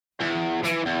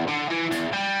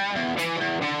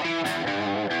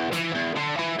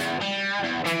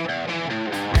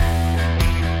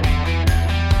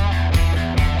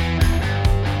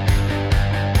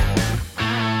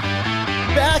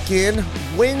in.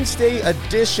 Wednesday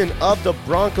edition of the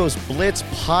Broncos Blitz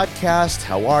Podcast.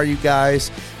 How are you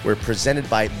guys? We're presented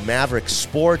by Maverick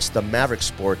Sports, the Maverick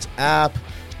Sports app.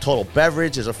 Total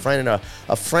Beverage is a friend and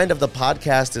a friend of the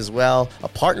podcast as well, a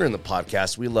partner in the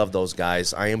podcast. We love those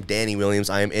guys. I am Danny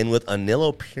Williams. I am in with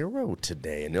Anilo Pirro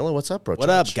today. Anilo, what's up, bro? What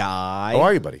up, guy? How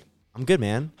are you, buddy? I'm good,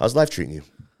 man. How's life treating you?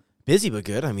 Busy but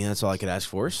good. I mean, that's all I could ask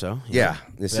for. So yeah,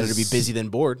 better to be busy than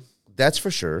bored. That's for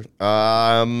sure.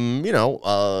 Middle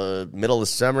of the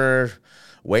summer,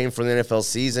 waiting for the NFL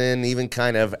season, even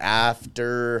kind of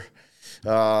after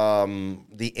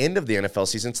the end of the NFL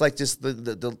season. It's like just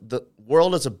the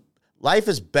world is life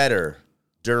is better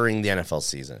during the NFL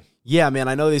season. Yeah, man.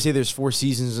 I know they say there's 4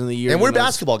 seasons in the year. And we're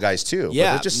basketball guys too. Yeah.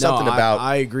 But there's just something about.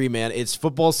 I agree, man. It's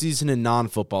football season and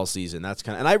non-football season. That's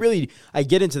kind of, and I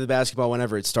get into the basketball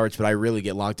whenever it starts, but I really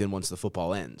get locked in once the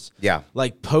football ends. Yeah.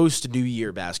 Like post New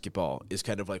Year basketball is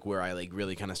kind of like where I like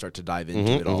really kind of start to dive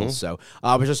into it all. So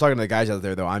I was just talking to the guys out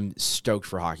there though. I'm stoked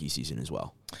for hockey season as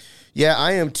well. Yeah,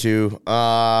 I am too.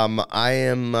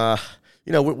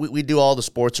 We do all the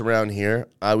sports around here.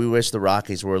 We wish the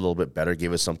Rockies were a little bit better,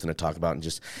 give us something to talk about, and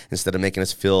just instead of making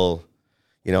us feel,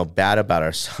 bad about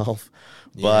ourselves.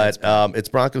 But it's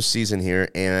Broncos season here,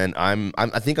 and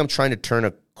I think I'm trying to turn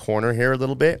a corner here a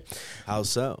little bit. How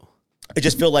so? I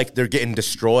just feel like they're getting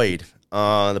destroyed.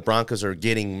 The Broncos are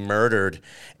getting murdered,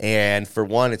 and for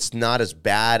one, it's not as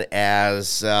bad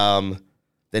as the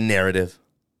narrative.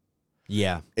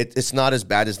 Yeah, it's not as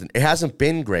bad as it hasn't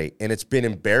been great, and it's been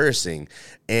embarrassing,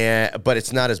 but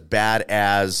it's not as bad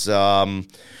as the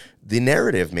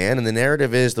narrative, man. And the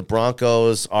narrative is the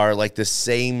Broncos are like the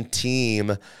same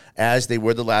team as they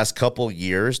were the last couple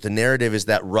years. The narrative is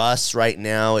that Russ right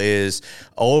now is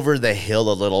over the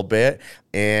hill a little bit,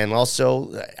 and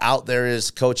also out there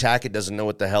is Coach Hackett doesn't know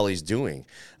what the hell he's doing.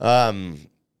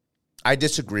 I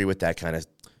disagree with that kind of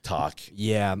talk.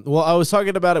 Yeah. Well, I was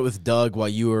talking about it with Doug while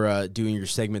you were doing your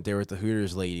segment there with the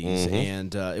Hooters ladies,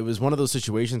 and it was one of those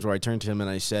situations where I turned to him and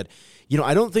I said,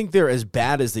 I don't think they're as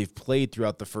bad as they've played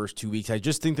throughout the first 2 weeks. I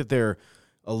just think that they're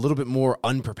a little bit more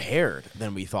unprepared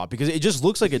than we thought, because it just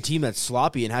looks like a team that's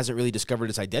sloppy and hasn't really discovered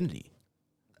its identity.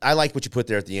 I like what you put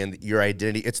there at the end, your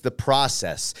identity. It's the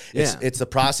process. It's the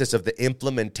process of the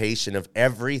implementation of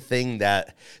everything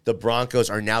that the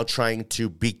Broncos are now trying to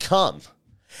become.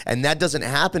 And that doesn't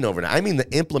happen overnight. I mean, the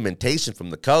implementation from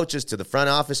the coaches to the front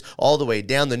office, all the way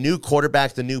down, the new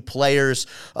quarterback, the new players,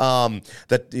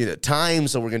 the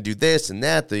times that we're going to do this and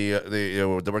that,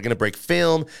 that we're going to break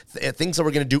film, things that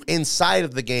we're going to do inside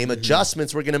of the game,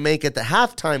 adjustments we're going to make at the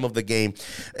halftime of the game.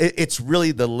 It's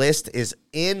really, the list is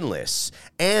endless,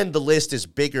 and the list is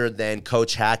bigger than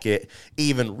Coach Hackett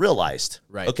even realized.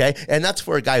 Right. Okay? And that's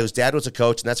for a guy whose dad was a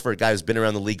coach, and that's for a guy who's been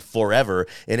around the league forever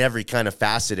in every kind of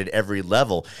facet at every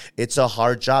level. It's a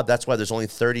hard job. That's why there's only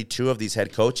 32 of these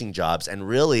head coaching jobs, and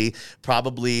really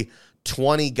probably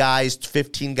 20 guys,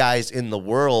 15 guys in the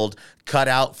world cut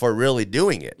out for really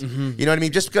doing it. You know what I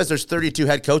mean? Just because there's 32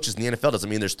 head coaches in the NFL doesn't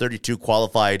mean there's 32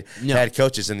 qualified head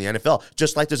coaches in the NFL.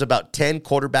 Just like there's about 10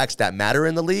 quarterbacks that matter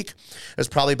in the league, there's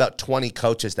probably about 20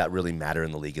 coaches that really matter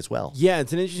in the league as well. Yeah,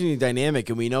 it's an interesting dynamic,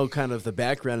 and we know kind of the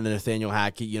background of Nathaniel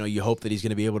Hackett. You hope that he's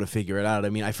going to be able to figure it out. I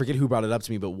mean, I forget who brought it up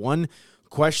to me, but one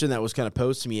question that was kind of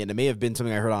posed to me, and it may have been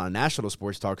something I heard on a national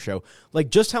sports talk show, like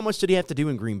just how much did he have to do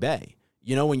in Green Bay?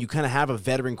 When you kind of have a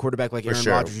veteran quarterback like Aaron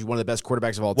Rodgers, who's one of the best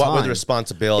quarterbacks of all time. What were the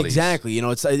responsibilities? Exactly.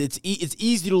 It's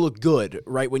easy to look good,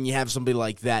 right, when you have somebody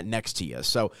like that next to you.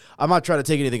 So I'm not trying to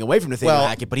take anything away from Nathaniel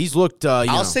Hackett, but he's looked,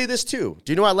 I'll say this too.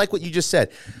 Do you know, I like what you just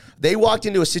said. They walked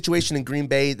into a situation in Green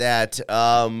Bay that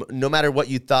no matter what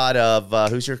you thought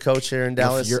of, who's your coach here in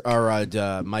Dallas?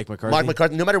 Mike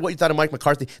McCarthy. No matter what you thought of Mike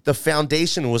McCarthy, the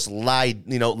foundation was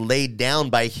laid down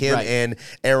by him and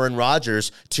Aaron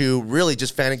Rodgers to really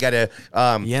just kind of got to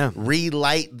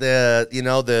relight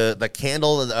the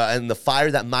candle and the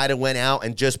fire that might have went out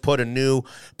and just put a new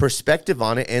perspective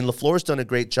on it. And LaFleur's done a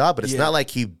great job, but it's not like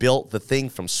he built the thing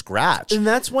from scratch. And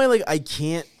that's why I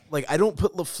can't. I don't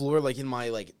put LaFleur in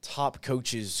my top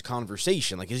coaches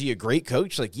conversation. Is he a great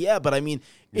coach? Yeah, but I mean,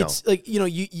 it's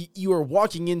you are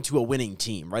walking into a winning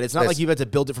team, right? It's not like you've had to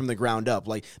build it from the ground up.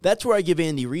 That's where I give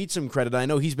Andy Reid some credit. I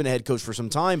know he's been a head coach for some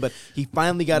time, but he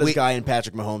finally got his guy in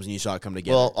Patrick Mahomes, and you saw it come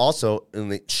together. Well, also,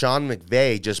 Sean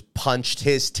McVay just punched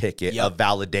his ticket of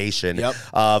validation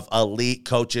of elite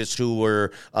coaches who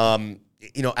were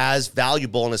as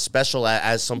valuable and as special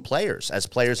as some players,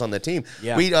 on the team.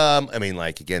 Yeah. We,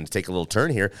 again, to take a little turn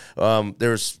here,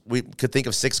 we could think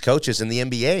of 6 coaches in the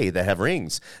NBA that have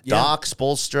rings. Yeah. Doc,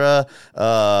 Spoelstra,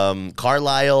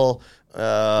 Carlisle,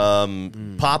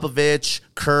 Popovich,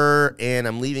 Kerr, and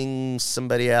I'm leaving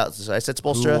somebody out. So I said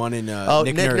Spoelstra. One in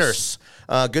Nick Nurse.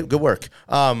 Good work.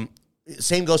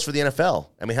 Same goes for the NFL.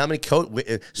 I mean, how many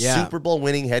Super Bowl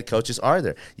winning head coaches are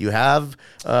there? You have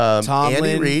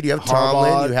Andy Reid, you have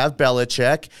Tomlin, you have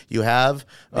Belichick, you have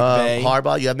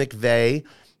Harbaugh, you have McVay.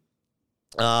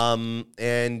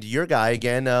 And your guy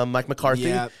again, Mike McCarthy.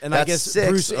 Yeah, and that's I guess 6.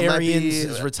 Bruce Arians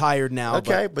is retired now.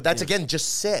 Okay, but that's again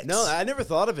just 6. No, I never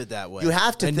thought of it that way. You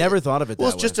have to. I never thought of it that way.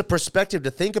 Well, it's just a perspective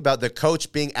to think about the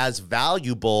coach being as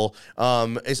valuable,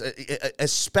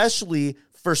 especially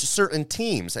for certain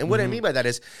teams. And what I mean by that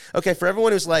is, okay, for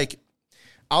everyone who's like,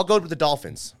 I'll go to the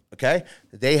Dolphins. Okay,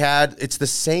 it's the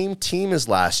same team as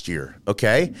last year.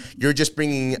 Okay, you're just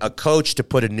bringing a coach to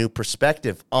put a new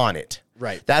perspective on it.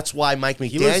 Right. That's why Mike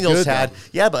McDaniels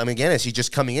but I mean, again, as he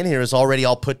just coming in here is already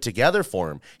all put together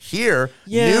for him. Here,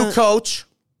 new coach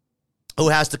who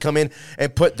has to come in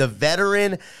and put the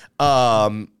veteran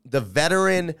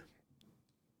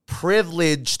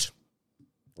privileged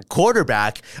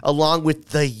quarterback along with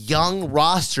the young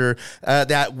roster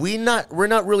that we're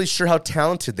not really sure how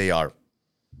talented they are.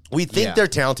 We think they're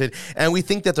talented, and we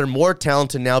think that they're more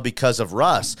talented now because of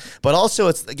Russ. But also,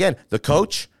 it's, again, the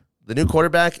coach, the new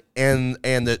quarterback, and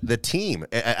the team,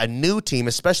 a new team,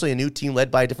 especially a new team led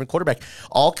by a different quarterback,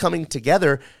 all coming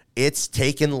together. It's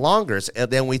taken longer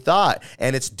than we thought,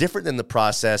 and it's different than the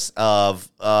process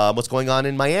of what's going on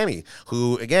in Miami,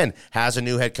 who, again, has a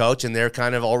new head coach, and they're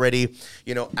kind of already,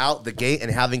 out the gate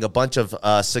and having a bunch of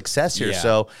success here. Yeah.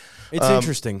 So it's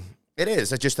interesting. It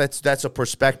is. It's just that's a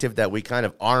perspective that we kind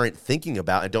of aren't thinking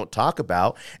about and don't talk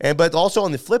about. But also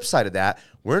on the flip side of that,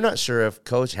 we're not sure if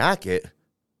Coach Hackett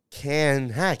can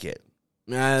hack it.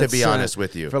 To be honest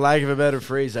with you. For lack of a better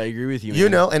phrase, I agree with you.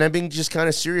 And I'm being just kind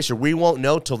of serious here. We won't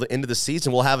know till the end of the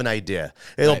season. We'll have an idea.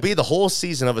 It'll be the whole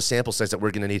season of a sample size that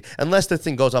we're going to need, unless the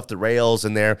thing goes off the rails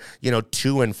and they're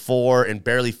 2-4 and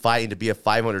barely fighting to be a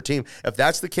 500 team. If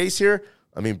that's the case here,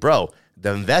 I mean, bro,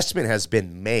 the investment has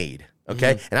been made.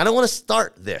 Okay, and I don't want to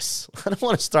start this.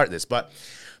 But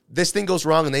this thing goes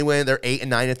wrong and they win. They're 8 and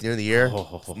 9 at the end of the year.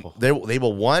 They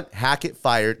will want Hackett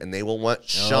fired, and they will want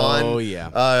Sean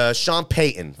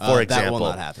Payton, for example. That will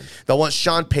not happen. They'll want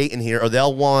Sean Payton here, or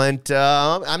they'll want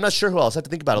I'm not sure who else. I have to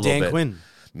think about it a little bit. Dan Quinn.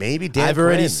 Maybe Dan I've Quinn.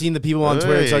 already seen the people on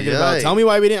Twitter talking about, tell me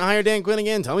why we didn't hire Dan Quinn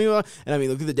again. Tell me why. And I mean,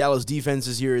 look at the Dallas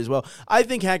defenses here as well. I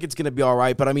think Hackett's going to be all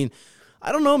right, but I mean,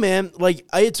 I don't know, man. Like,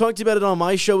 I had talked about it on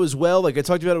my show as well. Like, I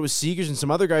talked about it with Seegers and some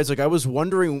other guys. Like, I was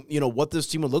wondering, what this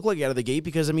team would look like out of the gate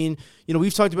because, I mean,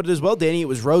 we've talked about it as well, Danny. It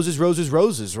was roses, roses,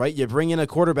 roses, right? You bring in a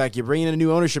quarterback. You bring in a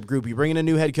new ownership group. You bring in a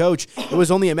new head coach. It was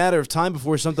only a matter of time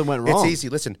before something went wrong. It's easy.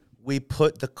 Listen, we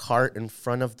put the cart in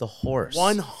front of the horse.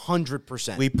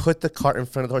 100%. We put the cart in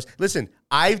front of the horse. Listen,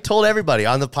 I've told everybody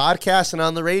on the podcast and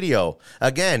on the radio.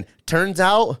 Again, turns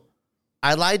out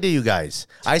I lied to you guys.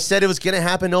 I said it was going to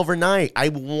happen overnight. I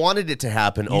wanted it to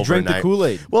happen overnight. You drank the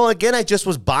Kool-Aid. Well, again, I just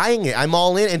was buying it. I'm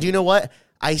all in. And do you know what?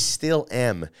 I still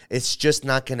am. It's just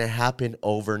not going to happen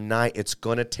overnight. It's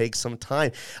going to take some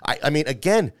time. I mean,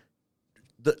 again,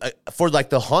 for like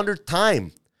the 100th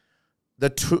time, the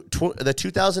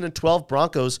 2012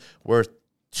 Broncos were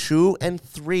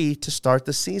 2-3 to start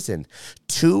the season.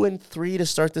 2-3 to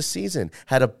start the season.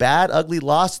 Had a bad, ugly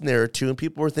loss in there or two, and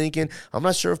people were thinking, I'm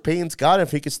not sure if Payton's got it,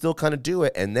 if he could still kind of do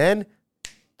it. And then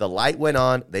the light went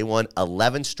on. They won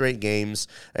 11 straight games,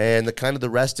 and the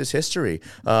rest is history.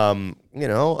 Raheem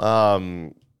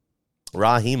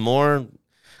Moore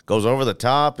goes over the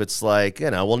top. It's like,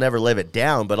 we'll never live it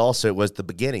down, but also it was the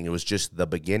beginning. It was just the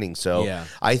beginning. So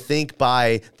I think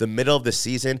by the middle of the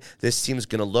season, this team's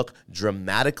going to look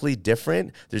dramatically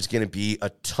different. There's going to be a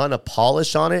ton of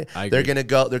polish on it. They're going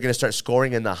to start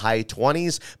scoring in the high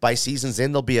 20s. By season's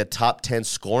end, they'll be a top 10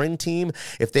 scoring team.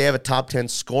 If they're a top 10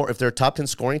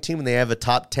 scoring team and they have a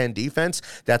top 10 defense,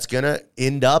 that's going to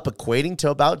end up equating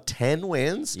to about 10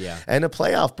 wins and a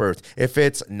playoff berth. If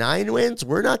it's 9 wins,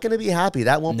 we're not going to be happy.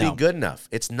 That won't be good enough.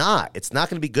 It's not. It's not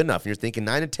going to be good enough. And you're thinking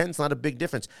 9 and 10 is not a big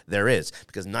difference. There is,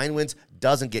 because 9 wins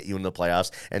doesn't get you in the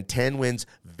playoffs, and 10 wins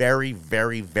very,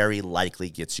 very, very likely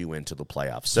gets you into the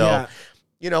playoffs. So,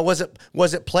 was it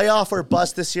playoff or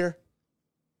bust this year?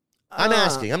 I'm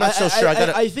asking. I'm not so sure.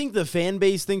 I think the fan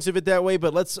base thinks of it that way,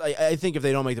 but I think if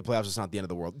they don't make the playoffs, it's not the end of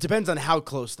the world. Depends on how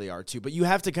close they are, too. But you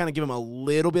have to kind of give them a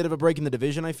little bit of a break in the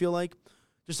division, I feel like.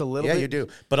 Just a little bit. Yeah, you do.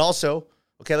 But also,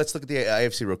 okay, let's look at the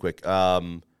AFC real quick.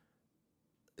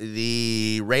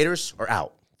 The Raiders are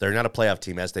out. They're not a playoff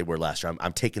team as they were last year.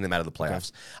 I'm taking them out of the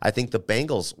playoffs. Okay. I think the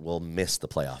Bengals will miss the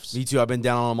playoffs. Me too. I've been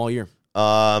down on them all year.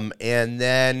 And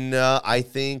then I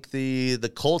think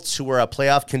the Colts, who were a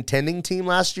playoff contending team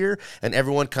last year, and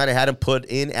everyone kind of had them put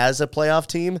in as a playoff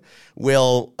team,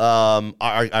 are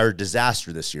a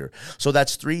disaster this year. So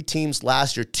that's 3 teams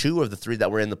last year, 2 of the 3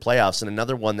 that were in the playoffs, and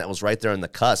another one that was right there on the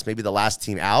cusp, maybe the last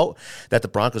team out, that the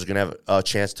Broncos are going to have a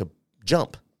chance to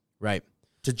jump. Right.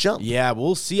 To jump. Yeah,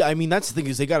 we'll see. I mean, that's the thing,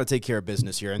 is they got to take care of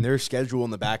business here, and their schedule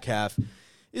in the back half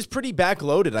is pretty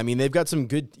backloaded. I mean, they've got some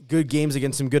good games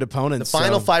against some good opponents. The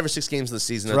final 5 or 6 games of the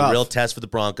season are the real test for the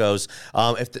Broncos.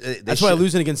 That's why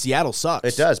losing against Seattle sucks.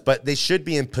 It does, but they should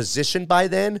be in position by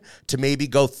then to maybe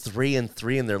go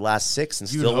 3-3 in their last 6 and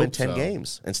still win 10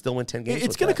 games. And still win 10 games.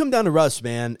 It's going to come down to Russ,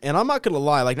 man. And I'm not going to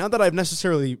lie. Like, not that I've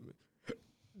necessarily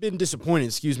been disappointed.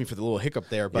 Excuse me for the little hiccup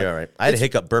there. But yeah, right. I had a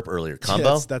hiccup burp earlier.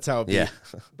 Combo? That's how it be. Yeah.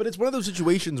 But it's one of those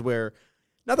situations where,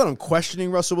 not that I'm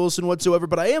questioning Russell Wilson whatsoever,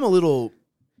 but I am a little...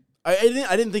 I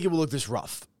didn't think it would look this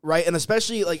rough, right? And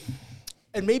especially, like,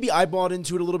 and maybe I bought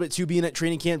into it a little bit too, being at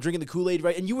training camp, drinking the Kool-Aid,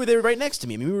 right? And you were there right next to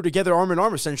me. I mean, we were together arm in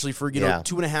arm essentially for,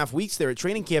 2.5 weeks there at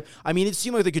training camp. I mean, it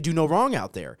seemed like they could do no wrong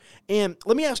out there. And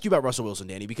let me ask you about Russell Wilson,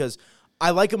 Danny, because I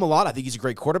like him a lot. I think he's a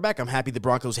great quarterback. I'm happy the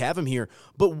Broncos have him here.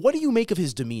 But what do you make of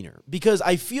his demeanor? Because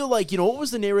I feel like, what was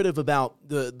the narrative about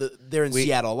there in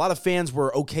Seattle? A lot of fans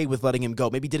were okay with letting him go.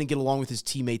 Maybe didn't get along with his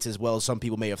teammates as well as some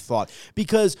people may have thought.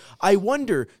 Because I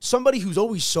wonder, somebody who's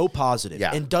always so positive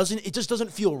and it just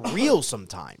doesn't feel real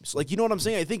sometimes. Like, you know what I'm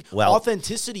saying? I think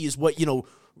authenticity is what,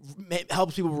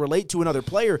 helps people relate to another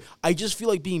player. I just feel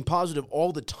like being positive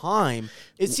all the time,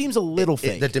 it seems a little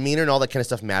fake. The demeanor and all that kind of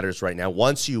stuff matters right now.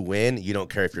 Once you win, you don't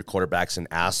care if your quarterback's an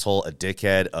asshole, a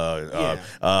dickhead,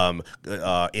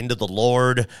 into the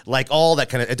Lord, like all that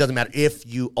kind of, it doesn't matter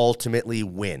if you ultimately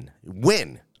win,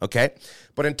 okay?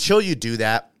 But until you do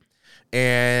that,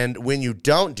 and when you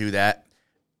don't do that,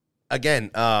 again,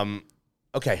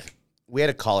 okay, we had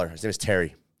a caller. His name is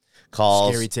Terry.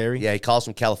 Scary Terry? Yeah, he calls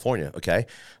from California, okay?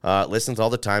 Listens all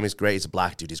the time. He's great. He's a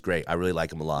black dude. He's great. I really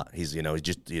like him a lot. He's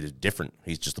different.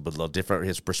 He's just a little different.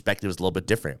 His perspective is a little bit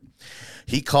different.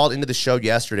 He called into the show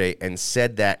yesterday and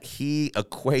said that he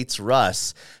equates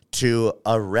Russ to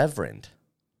a reverend.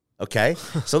 Okay?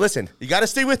 So listen, you got to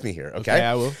stay with me here, okay?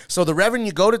 I will. So the reverend,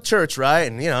 you go to church, right?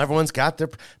 And, everyone's got their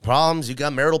problems. You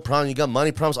got marital problems. You got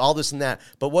money problems, all this and that.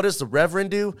 But what does the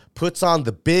reverend do? Puts on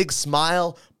the big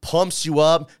smile, pumps you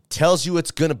up, tells you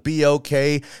it's going to be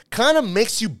okay, kind of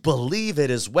makes you believe it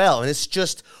as well. And it's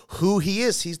just who he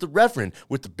is. He's the reverend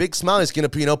with the big smile. He's going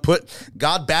to, put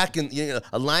God back and,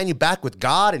 align you back with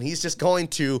God. And he's just going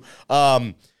to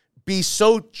be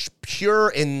so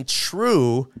pure and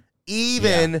true,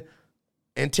 even...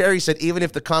 And Terry said, even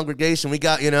if the congregation, we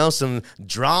got, some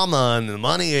drama and the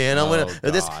money, but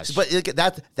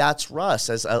that's Russ.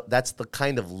 That's the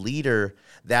kind of leader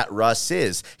that Russ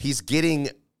is. He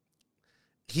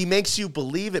makes you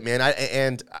believe it, man.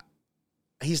 And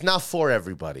he's not for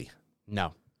everybody.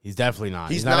 No, he's definitely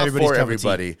not. He's not for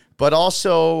everybody. But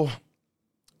also,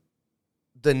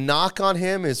 the knock on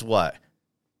him is what?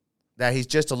 That he's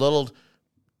just a little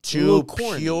too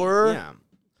pure. Yeah.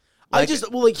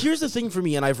 Here's the thing for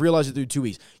me, and I've realized it through 2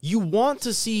 weeks. You want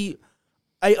to see,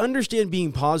 I understand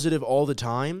being positive all the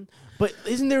time, but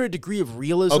isn't there a degree of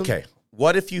realism? Okay.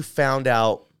 What if you found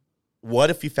out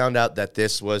that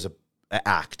this was an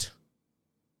act?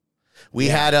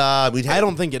 I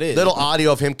don't think it is. Little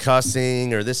audio of him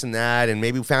cussing or this and that, and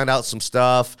maybe we found out some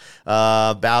stuff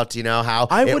about how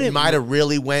it might have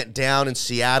really went down in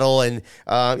Seattle, and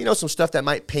some stuff that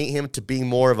might paint him to being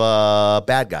more of a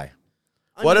bad guy.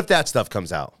 What if that stuff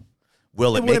comes out?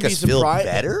 Will it make us feel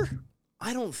better?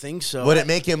 I don't think so. Would it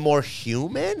make him more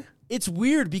human? It's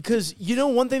weird because,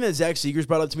 one thing that Zach Seegers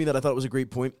brought up to me that I thought was a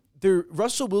great point.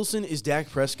 Russell Wilson is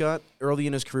Dak Prescott early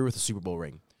in his career with a Super Bowl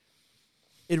ring.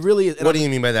 It really is. What do you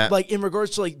mean by that? Like, in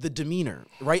regards to, the demeanor,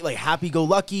 right? Like,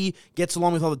 happy-go-lucky, gets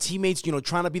along with all the teammates,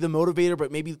 trying to be the motivator,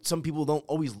 but maybe some people don't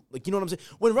always, you know what I'm saying?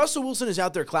 When Russell Wilson is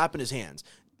out there clapping his hands,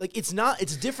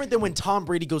 it's different than when Tom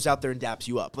Brady goes out there and daps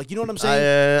you up. You know what I'm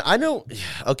saying? I know.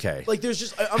 Okay. There's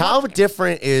just... How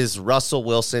different is Russell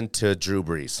Wilson to Drew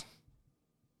Brees?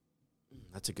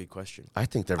 That's a good question. I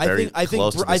think they're very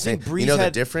close to the same. Think Brees you know the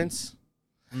difference?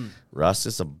 Russ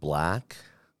is a black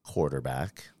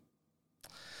quarterback.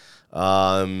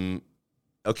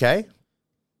 Okay.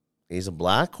 He's a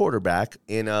black quarterback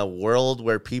in a world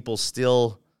where people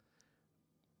still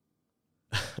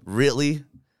really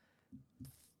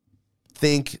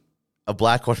think a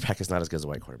black quarterback is not as good as a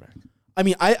white quarterback. I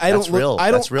mean, I That's don't. real.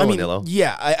 I don't. That's real, I mean, Manilo.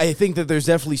 yeah, I think that there's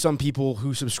definitely some people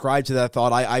who subscribe to that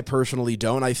thought. I personally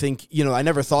don't. I think I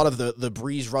never thought of the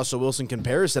Breeze Russell Wilson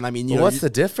comparison. I mean, what's the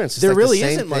difference? It's there like really the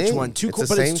same isn't much thing. one. It's the But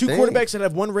same it's two thing. quarterbacks that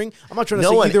have one ring. I'm not trying to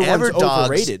No say one either ever one's dogs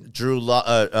overrated. Drew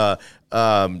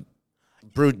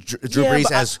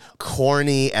Brees as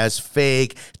corny, as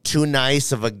fake, too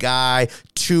nice of a guy,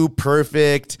 too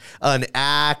perfect, an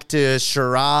act, a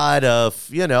charade of,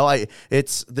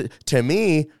 to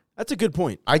me, That's a good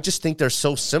point. I just think they're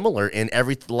so similar in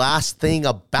every last thing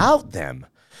about them.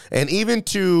 And even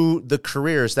to the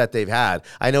careers that they've had.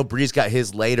 I know Brees got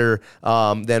his later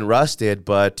than Russ did,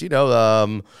 but,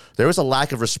 there was a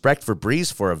lack of respect for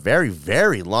Brees for a very,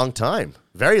 very long time.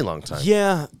 Very long time.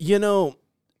 Yeah,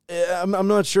 I'm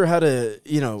not sure how to,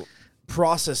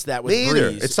 process that with Me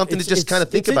either. Brees. It's something to just kind of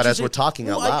think about as we're talking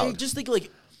out loud. I just think,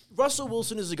 Russell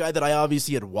Wilson is a guy that I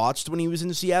obviously had watched when he was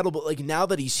in Seattle, but, now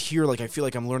that he's here, I feel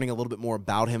like I'm learning a little bit more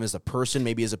about him as a person,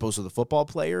 maybe as opposed to the football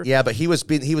player. Yeah, but he was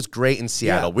great in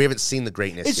Seattle. Yeah. We haven't seen the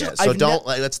greatness It's yet. just- So I've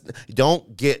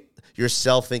don't get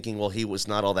yourself thinking, well, he was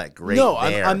not all that great No,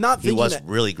 there. I'm not thinking he was that.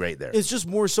 really great there. It's just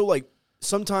more so,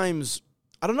 sometimes,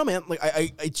 I don't know, man.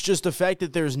 It's just the fact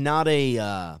that there's not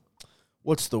a,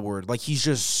 what's the word? He's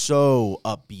just so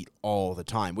upbeat all the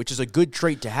time, which is a good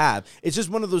trait to have. It's just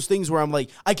one of those things where I'm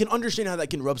I can understand how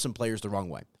that can rub some players the wrong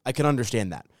way. I can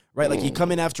understand that, right? You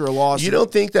come in after a loss. You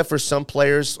don't think that for some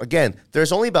players, again,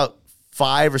 there's only about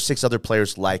 5 or 6 other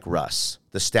players like Russ,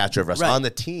 the stature of Russ, on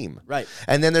the team. Right.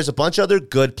 And then there's a bunch of other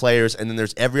good players, and then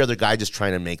there's every other guy just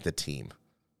trying to make the team.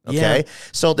 Okay? Yeah.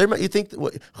 So you think,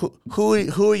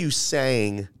 who are you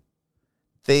saying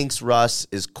thinks Russ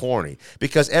is corny?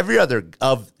 Because every other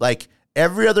guy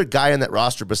on that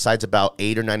roster besides about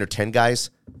 8 or 9 or 10 guys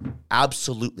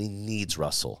absolutely needs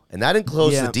Russell. And that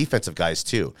includes the defensive guys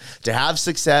too. To have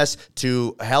success,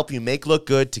 to help you make look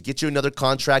good, to get you another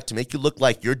contract, to make you look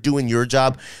like you're doing your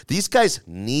job. These guys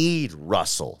need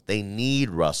Russell. They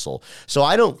need Russell. So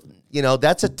I don't,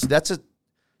 that's a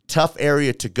tough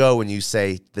area to go when you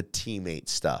say the teammate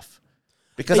stuff.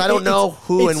 Because I don't know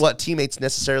who and what teammates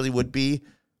necessarily would be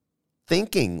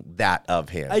thinking that of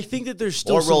him. I think that there's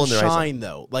still some shine,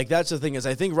 though. That's the thing is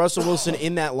I think Russell Wilson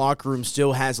in that locker room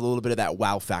still has a little bit of that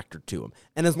wow factor to him.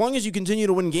 And as long as you continue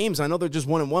to win games, I know they're just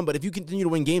 1-1, but if you continue to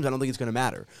win games, I don't think it's going to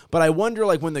matter. But I wonder,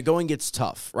 when the going gets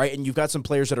tough, right, and you've got some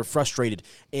players that are frustrated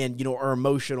and, are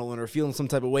emotional and are feeling some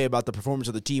type of way about the performance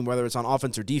of the team, whether it's on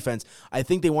offense or defense, I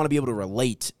think they want to be able to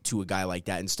relate to a guy like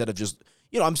that instead of just...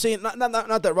 I'm saying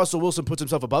not that Russell Wilson puts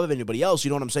himself above anybody else, you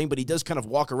know what I'm saying? But he does kind of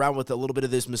walk around with a little bit of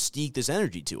this mystique, this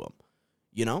energy to him,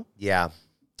 Yeah.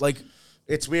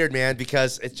 It's weird, man,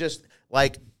 because it's just,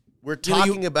 we're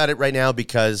talking about it right now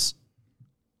because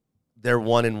they're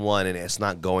 1-1, and it's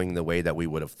not going the way that we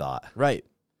would have thought. Right.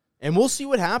 And we'll see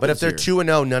what happens. But if they're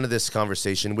 2-0, none of this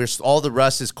conversation, all the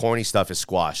Russ's corny stuff is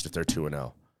squashed if they're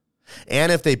 2-0.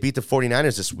 And if they beat the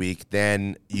 49ers this week,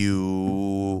 then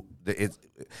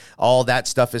all that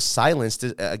stuff is silenced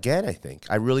again, I think.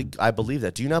 I believe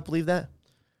that. Do you not believe that?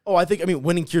 Oh,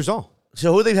 winning cures all.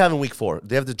 So who do they have in week 4?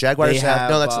 They have the Jaguars. They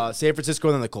have San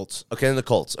Francisco, then the Colts. Okay, then the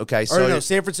Colts. Okay. So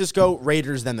San Francisco,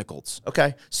 Raiders, then the Colts.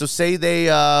 Okay. So say they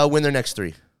win their next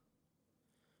 3.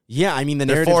 Yeah, the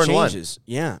narrative 4-1. changes.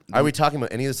 Yeah. Are we talking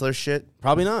about any of this other shit?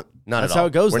 Probably not. Not That's at all. how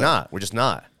it goes. We're not. We're just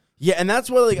not. Yeah, and that's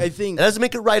what I think. It doesn't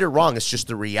make it right or wrong. It's just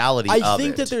the reality of it. I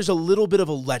think that there's a little bit of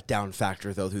a letdown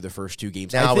factor, though, through the first 2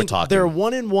 games. Now I think we're talking. They're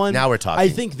 1-1. Now we're talking. I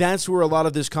think that's where a lot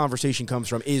of this conversation comes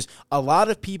from, is a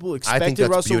lot of people expected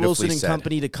Russell Wilson and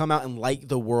company to come out and light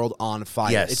the world on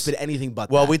fire. Yes. It's been anything but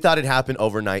Well, that. we thought it happened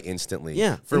overnight instantly.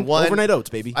 Yeah. For one. Overnight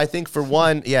oats, baby. I think for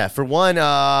one,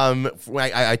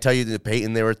 I tell you that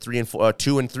Peyton, they were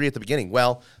 2-3 at the beginning.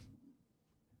 Well,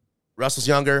 Russell's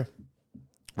younger.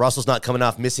 Russell's not coming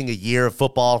off missing a year of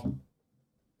football.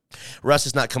 Russ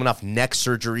is not coming off neck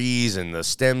surgeries and the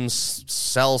stem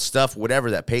cell stuff,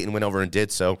 whatever that Peyton went over and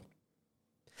did. So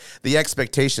the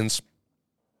expectations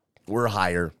were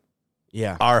higher.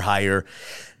 Yeah. Are higher.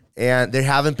 And they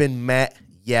haven't been met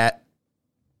yet.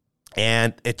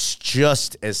 And it's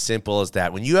just as simple as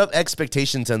that. When you have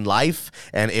expectations in life,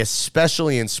 and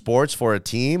especially in sports for a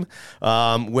team,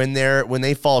 when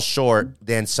they fall short,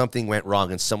 then something went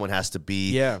wrong, and someone has to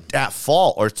be at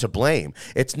fault or to blame.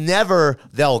 It's never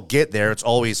they'll get there. It's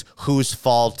always whose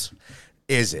fault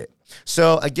is it?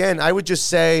 So again, I would just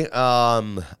say,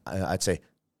 I'd say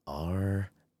RELAX.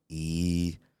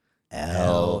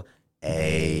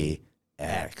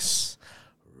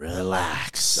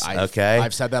 Relax. I Okay,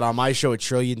 I've said that on my show a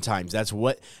trillion times. That's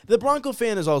what the Bronco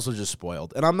fan is also just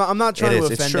spoiled, and I'm not trying to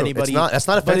offend anybody. That's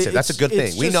not offensive. That's a good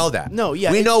thing. We know that. No,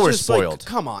 yeah, we know we're spoiled. Like,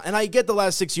 come on, and I get the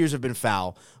last 6 years have been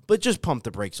foul, but just pump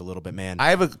the brakes a little bit, man.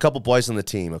 I have a couple boys on the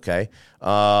team. Okay,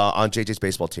 on JJ's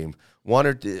baseball team.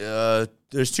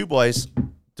 There's two boys.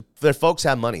 Their folks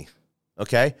have money.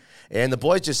 Okay, and the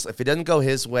boy just, if it doesn't go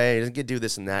his way, he doesn't get to do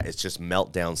this and that, it's just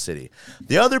meltdown city.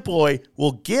 The other boy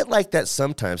will get like that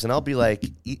sometimes, and I'll be like,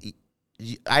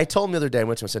 I told him the other day, I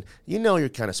went to him and said, you know you're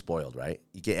kind of spoiled, right?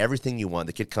 You get everything you want.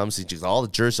 The kid comes, he gets all the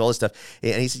jerseys, all this stuff,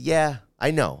 and he said, yeah, I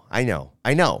know.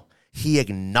 He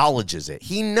acknowledges it.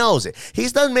 He knows it.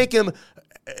 He's doesn't make him,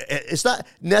 it's not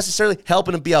necessarily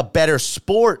helping him be a better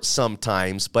sport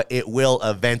sometimes, but it will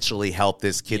eventually help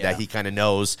this kid that he kind of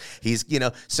knows. He's,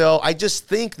 so I just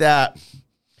think that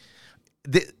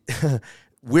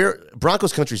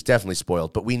Broncos country is definitely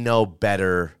spoiled, but we know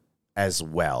better as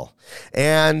well.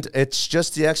 And it's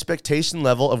just the expectation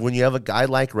level of when you have a guy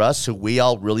like Russ, who we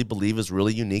all really believe is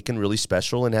really unique and really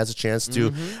special and has a chance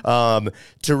to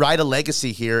write a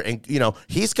legacy here. And,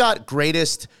 he's got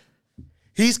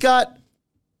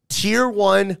tier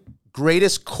one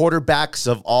greatest quarterbacks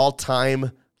of all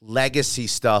time legacy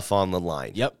stuff on the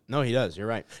line. Yep. No, he does. You're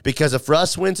right. Because if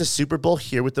Russ wins a Super Bowl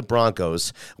here with the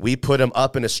Broncos, we put him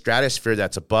up in a stratosphere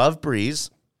that's above Breeze.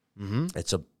 Mm-hmm.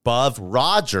 It's above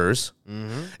Rodgers.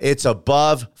 Mm-hmm. It's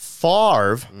above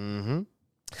Favre. Mm-hmm.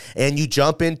 And you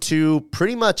jump into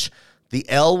pretty much the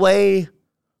Elway,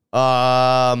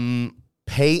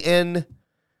 Peyton,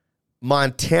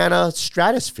 Montana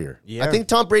stratosphere. Yeah. I think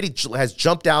Tom Brady has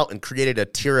jumped out and created a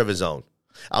tier of his own,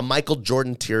 a Michael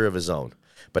Jordan tier of his own.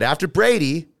 But after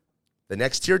Brady, the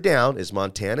next tier down is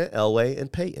Montana, Elway,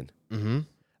 and Peyton. Mm-hmm.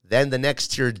 Then the next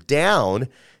tier down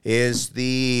is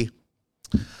the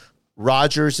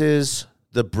Rodgerses,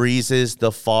 the Breezes,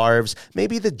 the Favres,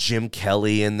 maybe the Jim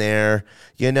Kelly in there.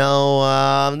 There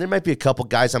might be a couple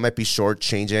guys I might be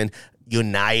shortchanging.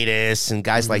 Unitas and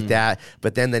guys like that.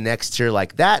 But then the next tier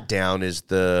like that down is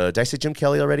did I say Jim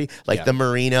Kelly already? The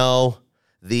Marino,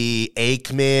 the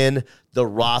Aikman, the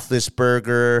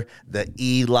Roethlisberger, the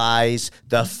Eli's,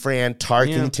 the Fran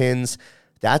Tarkingtons. Yeah.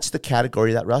 That's the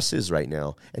category that Russ is right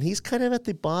now. And he's kind of at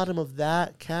the bottom of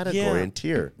that category and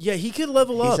tier. Yeah, he could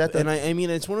level up. And I mean,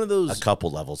 it's one of those. A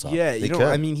couple levels up. Yeah,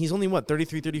 he's only,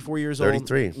 33, 34 years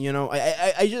 33. old? 33.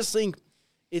 I just think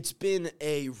it's been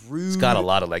a rude. It's got a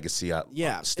lot of legacy up.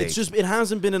 Yeah, it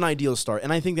hasn't been an ideal start,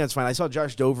 and I think that's fine. I saw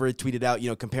Josh Dover tweeted out,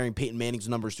 comparing Peyton Manning's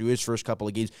numbers to his first couple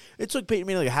of games. It took Peyton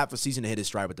Manning like a half a season to hit his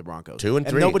stride with the Broncos. 2 and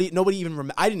 3. Nobody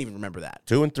even. I didn't even remember that.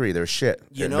 2 and 3. They're shit.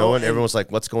 Everyone was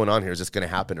like, "What's going on here? Is this going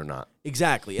to happen or not?"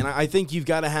 Exactly, and I think you've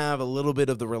got to have a little bit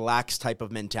of the relaxed type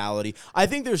of mentality. I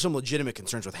think there's some legitimate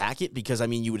concerns with Hackett because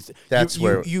you would.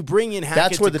 You bring in Hackett.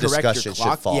 That's where to the correct discussion your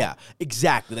clock. should fall. Yeah,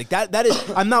 exactly. Like that. That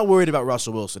is. I'm not worried about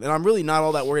Russell Wilson, and I'm really not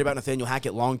all that worried about Nathaniel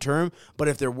Hackett long term. But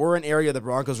if there were an area of the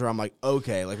Broncos where I'm like,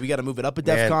 okay, we got to move it up a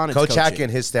DEFCON. It's Coach Hackett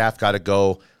and his staff got to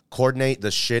go coordinate the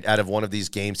shit out of one of these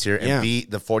games here and beat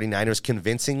the 49ers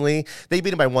convincingly. They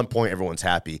beat them by 1 point. Everyone's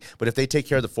happy. But if they take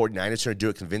care of the 49ers here and do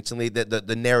it convincingly,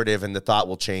 the narrative and the thought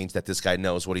will change that this guy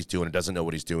knows what he's doing and doesn't know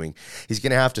what he's doing. He's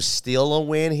going to have to steal a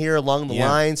win here along the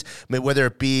lines, whether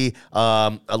it be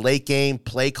a late game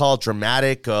play call,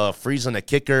 dramatic, freeze on a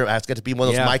kicker. It's got to be one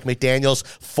of those Mike McDaniels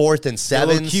 4th and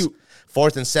 7s. Cute.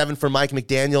 4th and 7 for Mike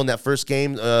McDaniel in that first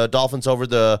game, Dolphins over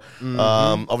the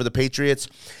Patriots.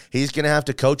 He's going to have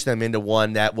to coach them into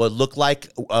one that would look like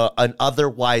an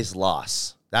otherwise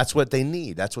loss. That's what they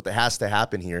need. That's what has to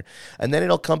happen here. And then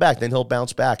it'll come back. Then he'll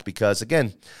bounce back because,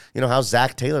 again, how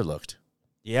Zach Taylor looked.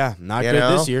 Yeah, not good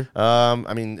this year.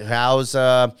 How's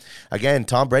again?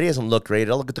 Tom Brady hasn't looked great.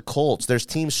 Look at the Colts. There's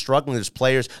teams struggling. There's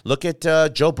players. Look at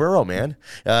Joe Burrow, man.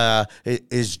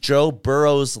 Is Joe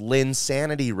Burrow's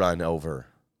Linsanity run over?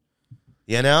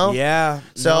 Yeah.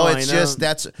 So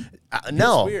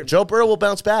Joe Burrow will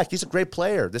bounce back. He's a great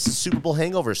player. This is Super Bowl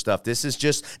hangover stuff. This is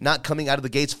just not coming out of the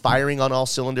gates firing on all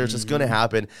cylinders. It's going to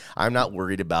happen. I'm not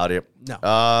worried about it.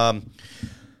 No.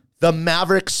 The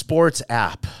Maverick Sports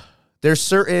app.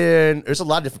 There's a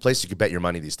lot of different places you can bet your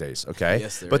money these days, okay?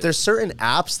 Yes, there is. There's certain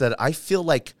apps that I feel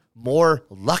like more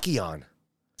lucky on.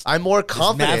 I'm more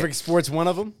confident. Is Maverick Sports one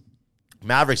of them?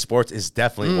 Maverick Sports is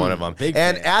definitely one of them.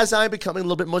 And as I'm becoming a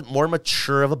little bit more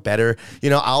mature of a better,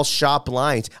 I'll shop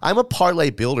lines. I'm a parlay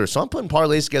builder, so I'm putting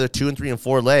parlays together 2 and 3 and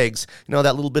 4 legs.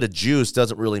 That little bit of juice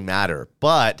doesn't really matter.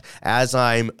 But as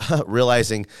I'm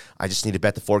realizing I just need to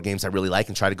bet the 4 games I really like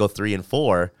and try to go 3 and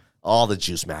 4, all the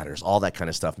juice matters. All that kind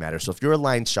of stuff matters. So if you're a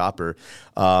line shopper,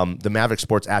 the Maverick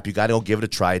Sports app, you got to go give it a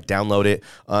try. Download it.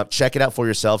 Check it out for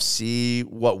yourself. See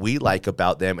what we like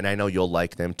about them, and I know you'll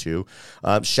like them too.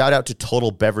 Shout out to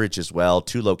Total Beverage as well.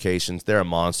 2 locations. They're a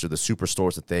monster. The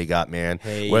superstores that they got, man.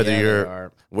 Hey,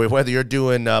 whether you're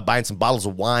doing buying some bottles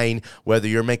of wine, whether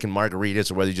you're making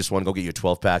margaritas, or whether you just want to go get you a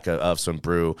 12-pack of some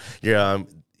brew,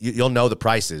 you'll know the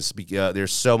prices. They're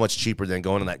so much cheaper than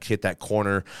going to hit that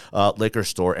corner liquor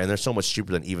store, and they're so much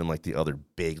cheaper than even like the other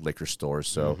big liquor stores.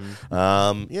 So,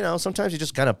 sometimes you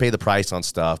just kind of pay the price on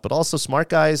stuff. But also, smart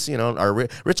guys, are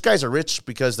rich guys are rich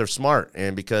because they're smart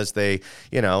and because they,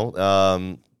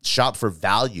 shop for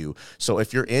value. So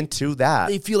if you're into that,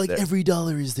 they feel like every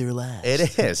dollar is their last.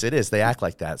 It is. They act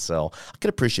like that. So I could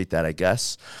appreciate that, I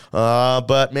guess.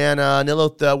 But man, Nilo,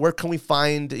 where can we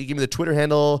find, you give me the Twitter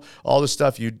handle, all the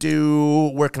stuff you do.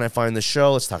 Where can I find the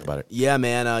show? Let's talk about it. Yeah,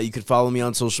 man. You can follow me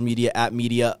on social media at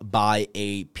Media by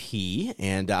AP.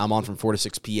 And I'm on from 4 to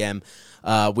 6 p.m.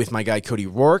 With my guy Cody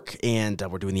Rourke, and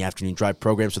we're doing the afternoon drive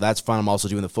program, so that's fun. I'm also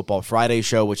doing the Football Friday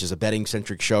show, which is a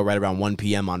betting-centric show right around 1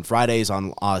 p.m. on Fridays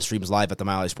on streams live at the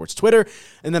Mile High Sports Twitter,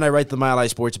 and then I write the Mile High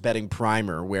Sports Betting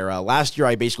Primer, where last year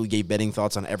I basically gave betting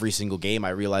thoughts on every single game. I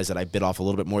realized that I bit off a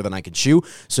little bit more than I could chew,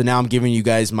 so now I'm giving you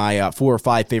guys my 4 or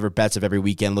 5 favorite bets of every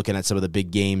weekend, looking at some of the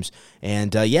big games,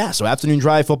 and so afternoon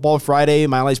drive, Football Friday,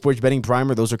 Mile High Sports Betting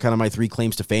Primer, those are kind of my 3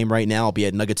 claims to fame right now. I'll be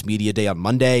at Nuggets Media Day on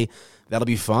Monday. That'll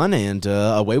be fun, and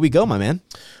away we go, my man.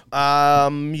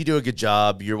 You do a good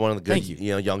job. You're one of the good,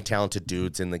 young, talented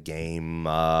dudes in the game.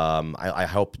 I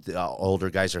hope older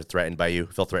guys are threatened by you.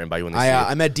 Feel threatened by you when they see you.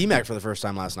 I met D-Mac for the first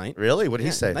time last night. Really? What did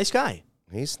he say? Nice guy.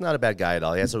 He's not a bad guy at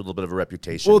all. He has a little bit of a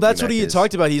reputation. Well, that's what he had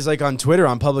talked about. He's like on Twitter,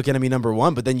 I'm public enemy number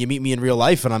 1, but then you meet me in real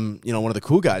life, and I'm, one of the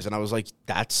cool guys. And I was like,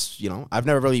 that's, I've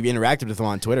never really interacted with him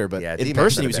on Twitter, but in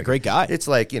person, he was a great guy. It's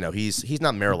like, he's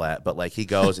not Marilat, but like he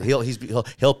goes,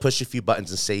 he'll push a few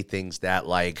buttons and say things that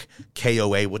like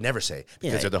KOA would never say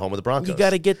because they're the home of the Broncos. You got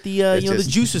to get the, the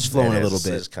juices flowing a little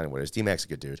bit. That's kind of what it is. D-Mac's a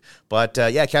good dude. But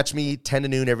catch me 10 to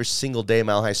noon every single day,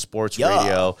 Mile High Sports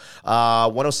Radio,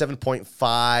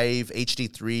 107.5 HD3,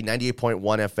 98.1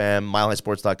 FM,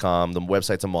 milehighsports.com. The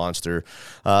website's a monster.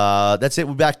 That's it.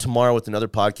 We'll be back tomorrow with another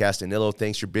podcast. And Nilo,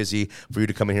 thanks. You're busy for you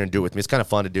to come in here and do it with me. It's kind of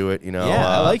fun to do it. Yeah,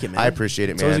 I like it, man. I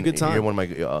appreciate it, man. It's always a good time. You're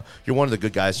one of the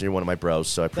good guys, and you're one of my bros.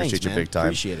 So I appreciate you big time.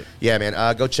 Appreciate it. Yeah, man.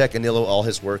 Go check Anilo, all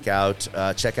his workout.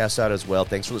 Check us out as well.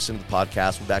 Thanks for listening to the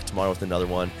podcast. We'll be back tomorrow with another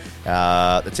one.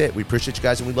 That's it. We appreciate you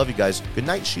guys, and we love you guys. Good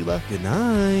night, Sheila. Good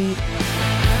night.